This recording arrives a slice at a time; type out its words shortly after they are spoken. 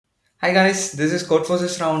Hi guys, this is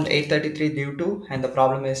Codeforces Round 833 due to, and the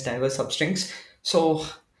problem is diverse substrings. So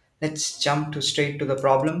let's jump to straight to the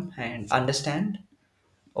problem and understand.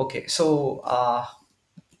 Okay, this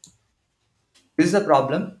is the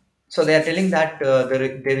problem. So they are telling that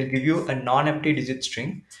they will give you a non-empty digit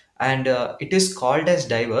string, and it is called as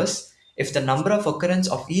diverse if the number of occurrence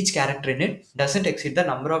of each character in it doesn't exceed the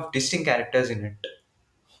number of distinct characters in it.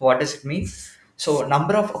 What does it mean? So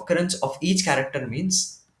number of occurrence of each character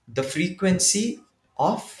means the frequency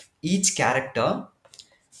of each character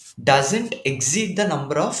doesn't exceed the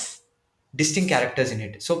number of distinct characters in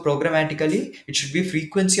it. So programmatically it should be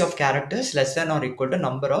frequency of characters less than or equal to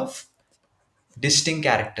number of distinct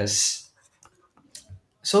characters.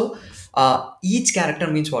 So each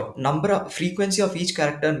character means what? Number of frequency of each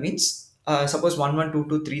character means suppose 1 1 2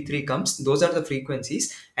 2 3 3 comes. Those are the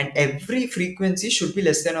frequencies, and every frequency should be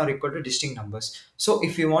less than or equal to distinct numbers. So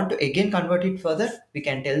if you want to again convert it further, we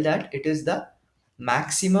can tell that it is the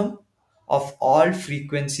maximum of all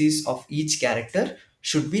frequencies of each character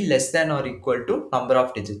should be less than or equal to number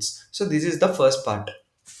of digits. So this is the first part.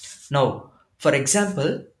 Now, for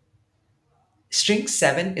example, string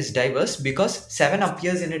 7 is diverse because 7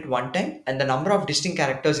 appears in it one time and the number of distinct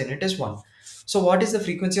characters in it is 1. So what is the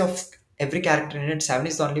frequency of every character in it? 7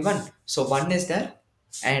 is the only one. So 1 is there,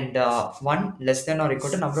 and 1 less than or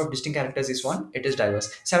equal to number of distinct characters is 1. It is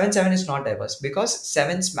diverse. 7 is not diverse because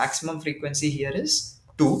 7's maximum frequency here is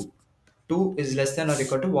 2. 2 is less than or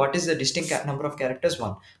equal to what is the distinct number of characters?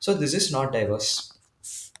 1. So this is not diverse.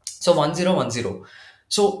 So 1 0 1 0.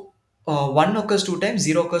 So 1 occurs two times,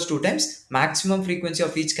 0 occurs two times. Maximum frequency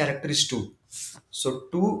of each character is 2. So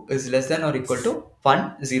 2 is less than or equal to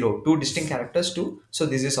 1 0. Two distinct characters 2. So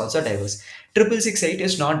this is also diverse. 6 6 6 8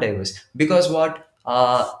 is not diverse because what?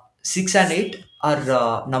 6 and 8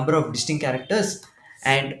 are number of distinct characters,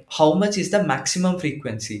 and how much is the maximum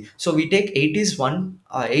frequency? So we take 8 is 1,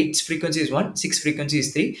 8's frequency is 1, 6 frequency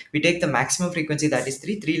is 3. We take the maximum frequency, that is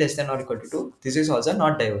 3, 3 less than or equal to 2. This is also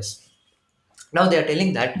not diverse. Now they are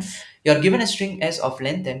telling that you are given a string s of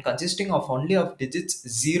length and consisting of only of digits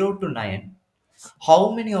 0 to 9.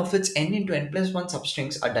 How many of its n into n plus 1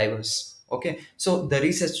 substrings are diverse? Okay, so there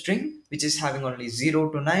is a string which is having only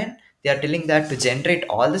 0 to 9. They are telling that to generate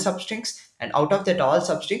all the substrings, and out of that all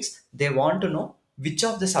substrings they want to know which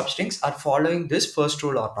of the substrings are following this first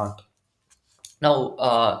rule or not. Now,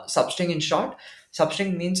 substring in short,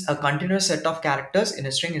 substring means a continuous set of characters in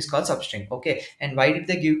a string is called substring. Okay, and why did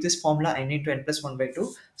they give this formula n into n plus 1 by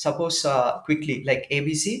 2? Suppose quickly, like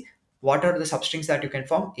ABC, what are the substrings that you can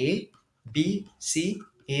form? A, B, C,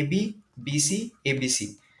 AB, BC,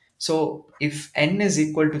 ABC. So if n is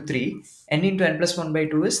equal to 3, n into n plus 1 by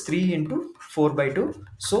 2 is 3 into 4 by 2,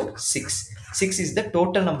 so 6. 6 is the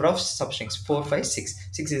total number of substrings. 4, 5, 6.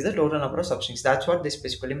 6 is the total number of substrings. That's what they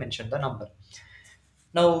specifically mentioned the number.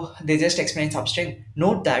 Now they just explain substring.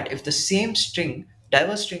 Note that if the same string,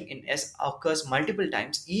 diverse string in S occurs multiple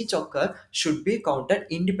times, each occur should be counted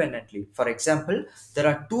independently. For example, there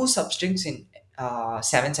are two substrings in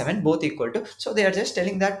 7 7 both equal to, so they are just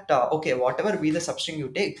telling that okay, whatever be the substring you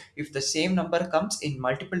take, if the same number comes in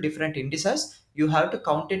multiple different indices, you have to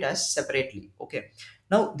count it as separately. Okay,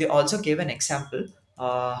 now they also gave an example.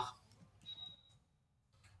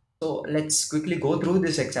 So let's quickly go through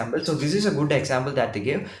this example. So this is a good example that they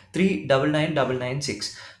gave. 3 9 9 9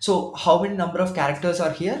 6. So how many number of characters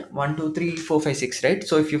are here? 1 2 3 4 5 6, right?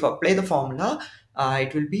 So if you apply the formula,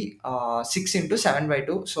 it will be 6 into 7 by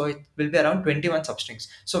 2. So it will be around 21 substrings.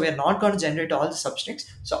 So we are not going to generate all the substrings.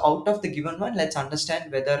 So out of the given one, let's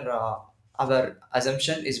understand whether our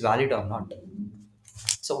assumption is valid or not.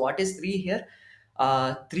 So what is 3 here?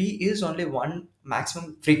 3 is only one,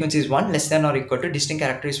 maximum frequency is 1, less than or equal to distinct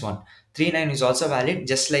character is 1. 3 9 is also valid,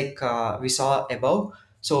 just like we saw above.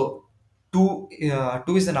 So 2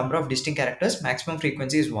 2 is the number of distinct characters, maximum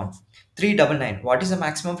frequency is 1. 3 9 9, what is the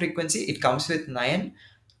maximum frequency? It comes with 9.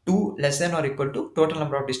 2 less than or equal to total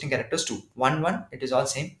number of distinct characters 2. 1 1, it is all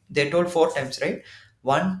same. They told 4 times, right?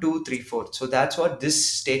 1 2 3 4. So that's what this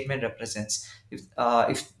statement represents.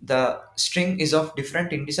 If the string is of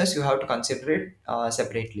different indices, you have to consider it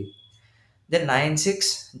separately. Then 9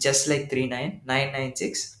 6, just like 3 9, 9 9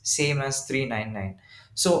 6, same as 3 9 9.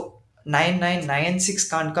 So 9 9 9 6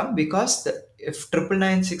 can't come because if triple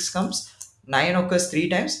 9 6 comes, 9 occurs 3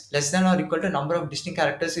 times, less than or equal to number of distinct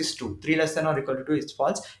characters is 2. 3 less than or equal to 2 is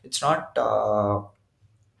false. It's not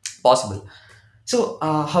possible. So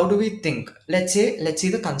how do we think? Let's see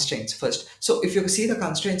the constraints first. So if you see the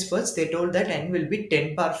constraints first, they told that n will be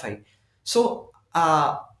 10 power 5. So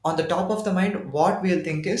on the top of the mind, what we'll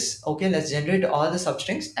think is, okay, let's generate all the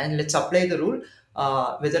substrings and let's apply the rule.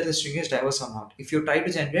 whether the string is diverse or not. If you try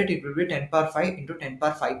to generate, it will be 10 power 5 into 10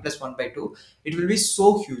 power 5 plus 1 by 2. It will be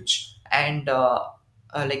so huge, and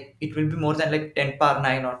like it will be more than like 10 power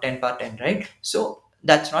 9 or 10 power 10, right? So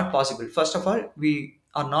that's not possible. First of all, we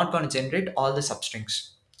are not going to generate all the substrings.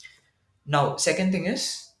 Now, second thing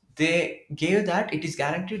is, they gave that it is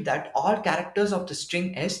guaranteed that all characters of the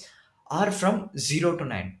string S are from 0 to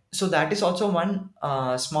 9. So that is also one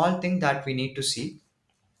small thing that we need to see.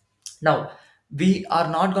 Now, we are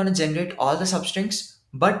not going to generate all the substrings,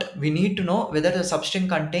 but we need to know whether the substring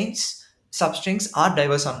contains substrings are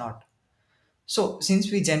diverse or not. So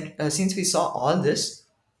since we saw all this,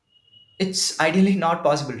 it's ideally not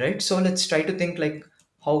possible, right? So let's try to think like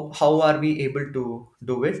how are we able to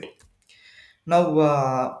do it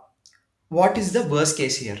now. What is the worst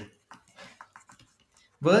case here?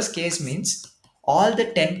 Worst case means all the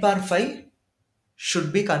 10 power 5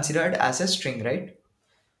 should be considered as a string, right?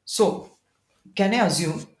 So can I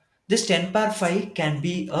assume this 10 power 5 can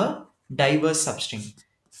be a diverse substring?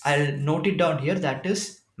 I'll note it down here. That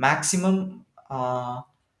is maximum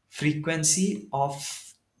frequency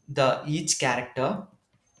of the each character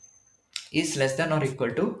is less than or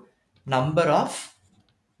equal to number of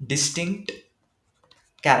distinct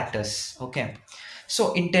characters. Okay.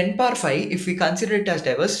 So in 10 power 5, if we consider it as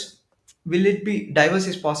diverse, will it be diverse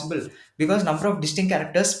is possible? Because number of distinct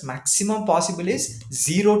characters maximum possible is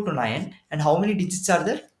 0 to 9. And how many digits are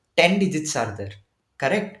there? 10 digits are there.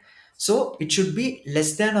 Correct. So it should be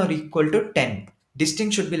less than or equal to 10.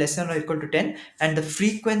 Distinct should be less than or equal to 10. And the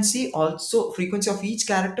frequency of each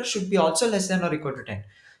character should be also less than or equal to 10.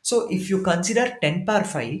 So if you consider 10 power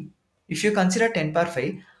 5, if you consider 10 power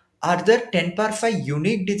 5, are there 10 power 5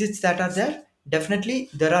 unique digits that are there? Definitely,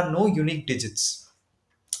 there are no unique digits.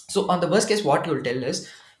 So on the worst case, what you'll tell is,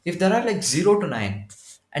 if there are like 0 to 9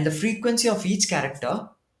 and the frequency of each character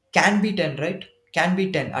can be 10, right? Can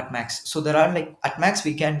be 10 at max. So there are like at max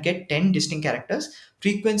we can get 10 distinct characters.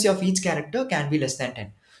 Frequency of each character can be less than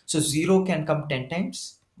 10. So 0 can come 10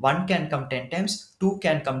 times, 1 can come 10 times, 2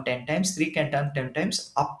 can come 10 times, 3 can come 10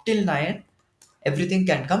 times, up till 9, everything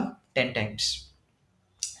can come 10 times.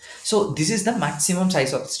 So this is the maximum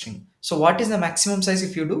size of the string. So what is the maximum size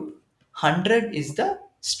if you do? 100 is the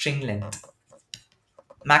string length.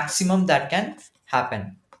 Maximum that can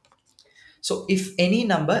happen. So if any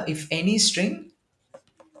number, if any string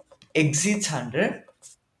exceeds 100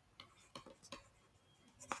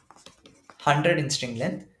 in string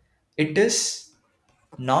length, it is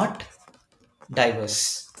not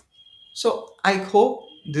diverse. So I hope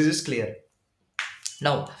this is clear.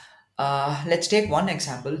 Now, let's take one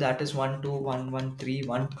example, that is 1 2 1 1 3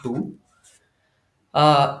 1 2.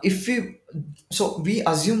 If we so we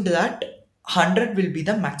assumed that 100 will be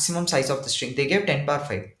the maximum size of the string. They gave 10 power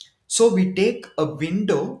 5. So we take a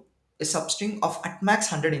window, a substring of at max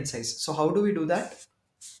 100 in size. So how do we do that?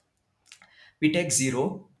 We take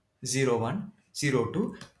 0, 0 1, 0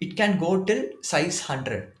 2. It can go till size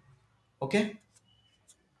 100. Okay.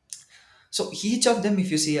 So each of them, if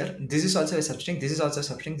you see here, this is also a substring, this is also a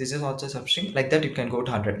substring, this is also a substring. Like that, it can go to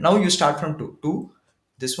 100. Now you start from 2, 2,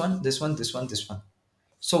 this one, this one, this one, this one.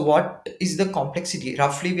 So what is the complexity?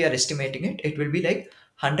 Roughly we are estimating it. It will be like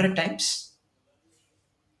 100 times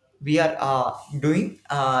we are doing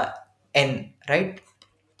n, right?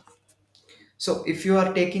 So if you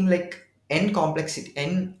are taking like n complexity,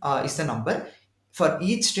 n is the number. For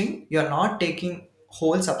each string, you are not taking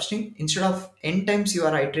whole substring. Instead of n times you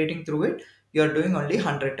are iterating through it, you are doing only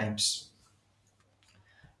 100 times.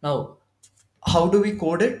 Now, how do we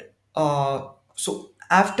code it? So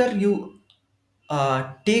after you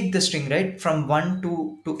take the string, right, from 1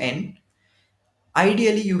 to n,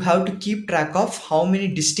 ideally you have to keep track of how many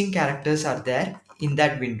distinct characters are there in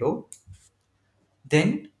that window.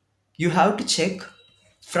 Then you have to check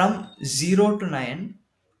from 0 to 9,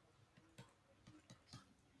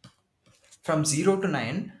 from 0 to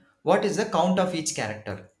 9, what is the count of each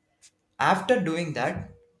character. After doing that,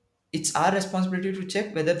 it's our responsibility to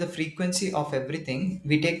check whether the frequency of everything,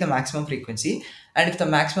 we take the maximum frequency, and if the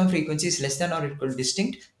maximum frequency is less than or equal to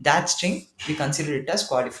distinct, that string we consider it as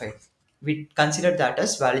qualified. We consider that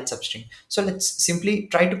as valid substring. So let's simply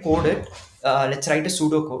try to code it. Let's write a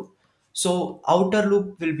pseudo code. So outer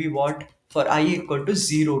loop will be what? For I equal to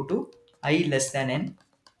 0 to I less than n,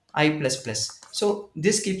 I plus plus. So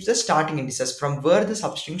this keeps the starting indices from where the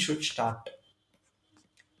substring should start.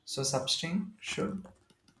 So substring should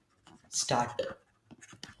start.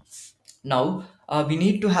 Now we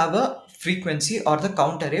need to have a frequency or the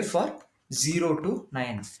count array for 0 to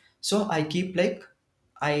 9. So I keep like,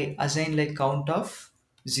 I assign like count of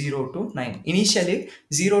 0 to 9. Initially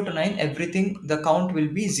 0 to 9, everything, the count will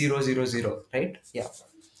be 000, right? Yeah.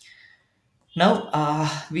 Now,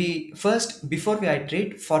 we first, before we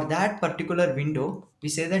iterate for that particular window, we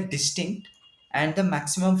say that distinct and the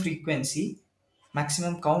maximum frequency,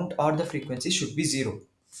 maximum count or the frequency should be 0.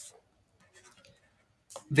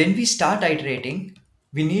 When we start iterating,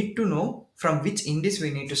 we need to know from which index we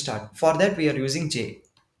need to start. For that, we are using J.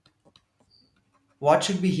 What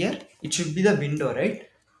should be here? It should be the window, right?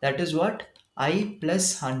 That is what? I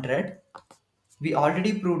plus 100. We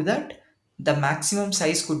already proved that the maximum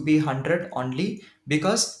size could be 100 only,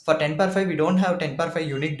 because for 10 power 5 we don't have 10 power 5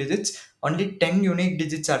 unique digits, only 10 unique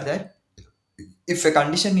digits are there. If a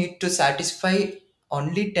condition need to satisfy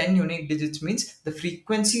only 10 unique digits, means the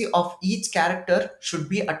frequency of each character should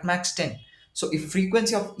be at max 10. So if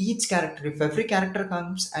frequency of each character, if every character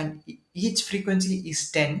comes and each frequency is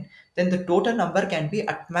 10, then the total number can be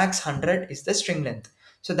at max 100 is the string length.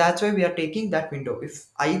 So that's why we are taking that window. If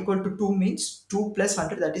I equal to 2 means 2 plus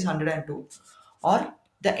 100, that is 102, or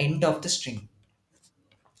the end of the string.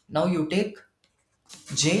 Now you take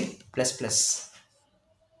j plus plus.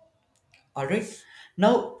 All right.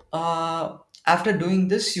 Now, after doing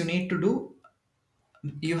this, you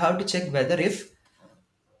have to check whether if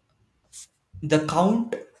the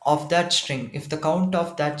count of that string, if the count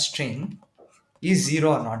of that string is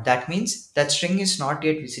 0 or not. That means that string is not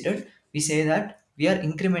yet visited. We say that we are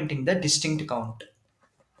incrementing the distinct count.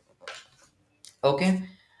 Okay.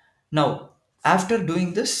 Now, after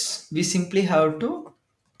doing this, we simply have to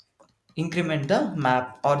increment the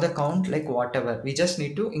map or the count, like whatever. We just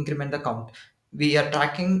need to increment the count. We are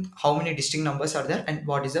tracking how many distinct numbers are there and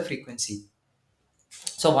what is the frequency.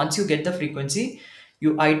 So once you get the frequency,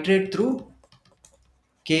 you iterate through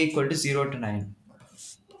k equal to 0 to 9.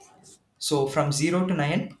 So from 0 to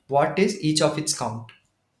 9, what is each of its count?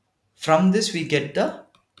 From this we get the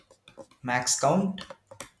max count,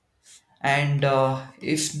 and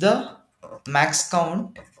if the max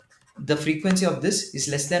count, the frequency of this is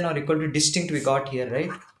less than or equal to distinct, we got here, right?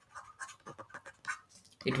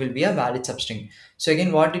 It will be a valid substring. So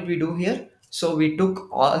again, what did we do here? So we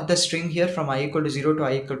took all the string here from I equal to 0 to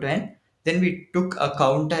I equal to n. Then we took a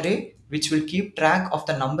count array which will keep track of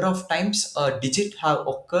the number of times a digit have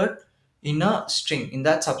occurred in a string, in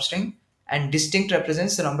that substring. And distinct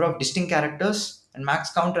represents the number of distinct characters, and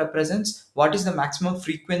max count represents what is the maximum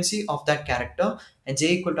frequency of that character. And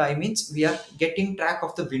j equal to I means we are getting track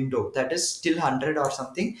of the window, that is still 100 or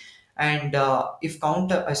something. And if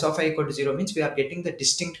count is of I equal to 0 means we are getting the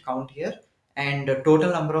distinct count here, and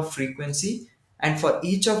total number of frequency. And for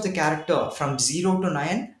each of the character from 0 to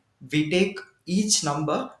 9, we take each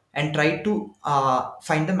number and try to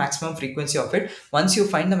find the maximum frequency of it. Once you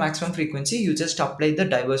find the maximum frequency, you just apply the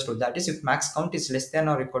diverse rule, that is if max count is less than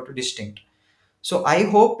or equal to distinct. So I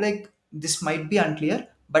hope like this might be unclear,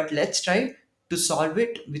 but let's try to solve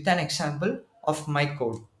it with an example of my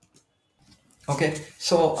code. Okay,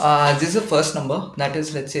 so this is the first number, that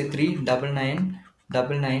is, let's say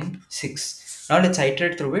 3999996. Now let's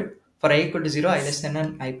iterate through it. For I equal to 0, I less than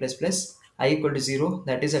an I plus plus, I equal to 0,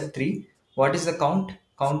 that is at 3. What is the count?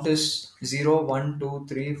 Count is 0, 1, 2,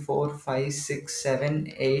 3, 4, 5, 6,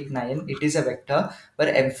 7, 8, 9. It is a vector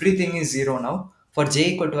where everything is 0 now. For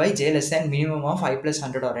j equal to I, j less than minimum of I plus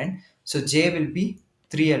 100 or n. So j will be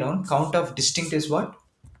 3 alone. Count of distinct is what?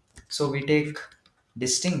 So we take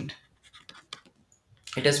distinct,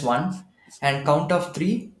 it is 1, and count of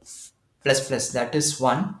 3 plus plus, that is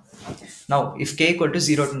 1. Now if k equal to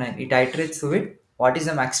 0 to 9, it iterates through it. What is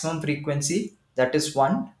the maximum frequency? That is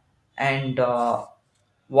 1. And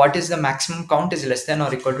what is the maximum count is less than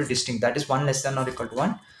or equal to distinct, that is 1 less than or equal to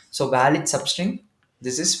 1. So valid substring,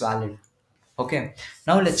 this is valid. Okay,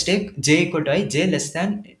 now let's take j equal to I, j less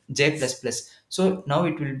than j plus plus. So now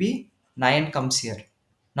it will be 9 comes here.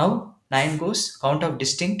 Now 9 goes, count of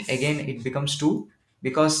distinct, again it becomes 2,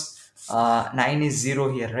 because 9 is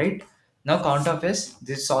 0 here, right? Now count of s,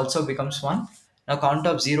 this also becomes 1. Now count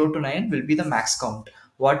of 0 to 9 will be the max count.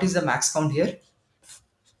 What is the max count here?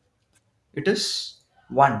 It is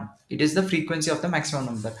 1. It is the frequency of the maximum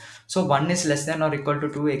number. So 1 is less than or equal to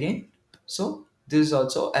 2 again. So this is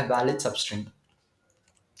also a valid substring.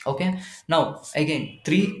 Okay, now again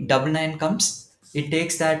 399 comes. It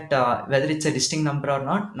takes that whether it's a distinct number or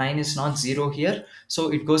not. 9 is not 0 here,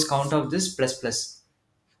 so it goes count of this plus plus.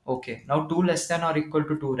 Okay, now 2 less than or equal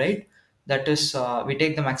to 2, right? That is we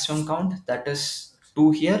take the maximum count, that is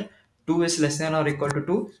 2 here. 2 is less than or equal to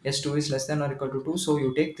 2. Yes, 2 is less than or equal to 2, so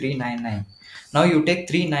you take 399. Now you take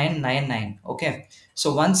 3999. Okay,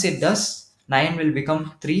 so once it does, 9 will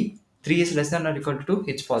become 3, 3 is less than or equal to 2,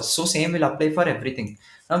 it's false. So same will apply for everything.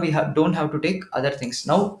 Now we don't have to take other things.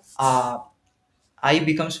 Now I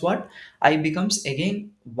becomes what? I becomes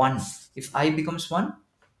again 1. If I becomes 1,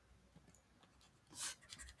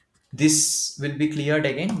 this will be cleared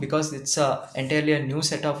again because it's entirely a new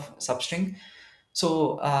set of substring.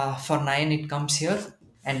 So for 9 it comes here,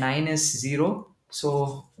 and 9 is 0.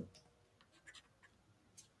 So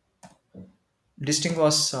distinct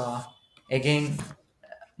was again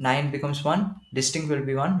 9 becomes 1, distinct will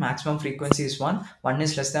be 1, maximum frequency is 1, 1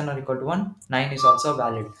 is less than or equal to 1, 9 is also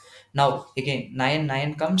valid. Now again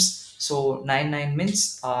 9 comes, so 9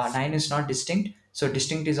 means 9 is not distinct, so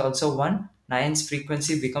distinct is also 1, 9's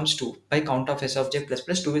frequency becomes 2 by count of s of j plus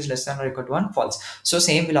plus 2 is less than or equal to 1, false. So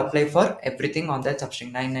same will apply for everything on that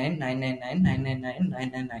substring, 99, 999, 999, 999,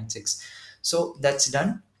 996. So that's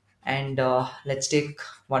done. And let's take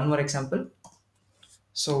one more example.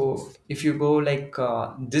 So if you go like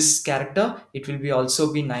this character, it will be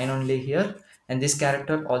also be 9 only here, and this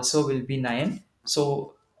character also will be 9.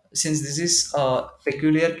 So since this is a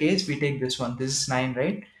peculiar case, we take this one. This is 9,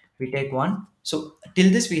 right? We take 1. So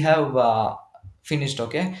till this we have finished.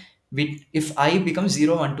 Okay, we, if I becomes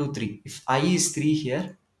 0 1 2 3, if I is 3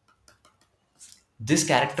 here, this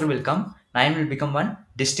character will come, 9 will become 1,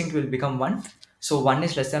 distinct will become 1. So 1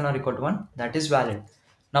 is less than or equal to 1, that is valid.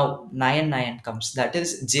 Now 9 comes, that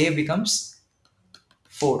is j becomes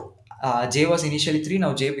 4. J was initially 3,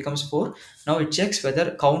 now j becomes 4. Now it checks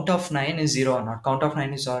whether count of 9 is 0 or not. Count of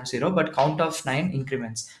 9 is not 0, but count of 9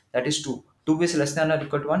 increments, that is 2. 2 is less than or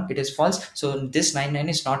equal to 1, it is false, so this 9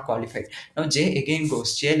 is not qualified. Now j again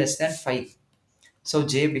goes, j less than 5, so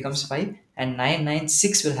j becomes 5, and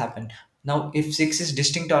 996 will happen. Now if 6 is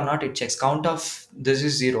distinct or not, it checks. Count of this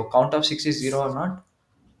is 0. Count of 6 is 0 or not?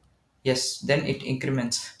 Yes, then it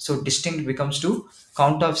increments. So distinct becomes 2.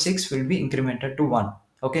 Count of 6 will be incremented to 1.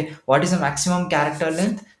 Okay, what is the maximum character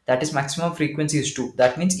length? That is maximum frequency is 2.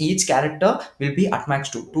 That means each character will be at max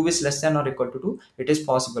 2. 2 is less than or equal to 2. It is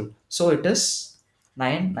possible. So it is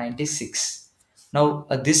 996. Now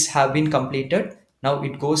this have been completed. Now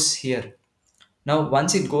it goes here. Now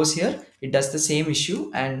once it goes here, it does the same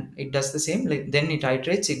issue, and it does the same, like then it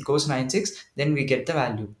iterates, it goes 96, then we get the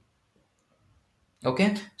value.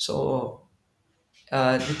 Okay, so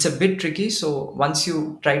it's a bit tricky, so once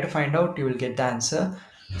you try to find out, you will get the answer.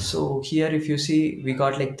 So here if you see, we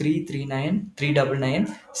got like 339,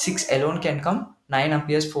 399, 6 alone can come, 9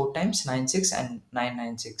 appears 4 times, 96 and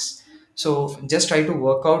 996. So just try to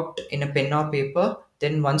work out in a pen or paper,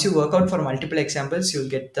 then once you work out for multiple examples, you'll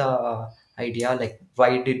get the idea like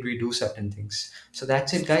why did we do certain things. So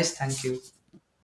that's it guys, thank you.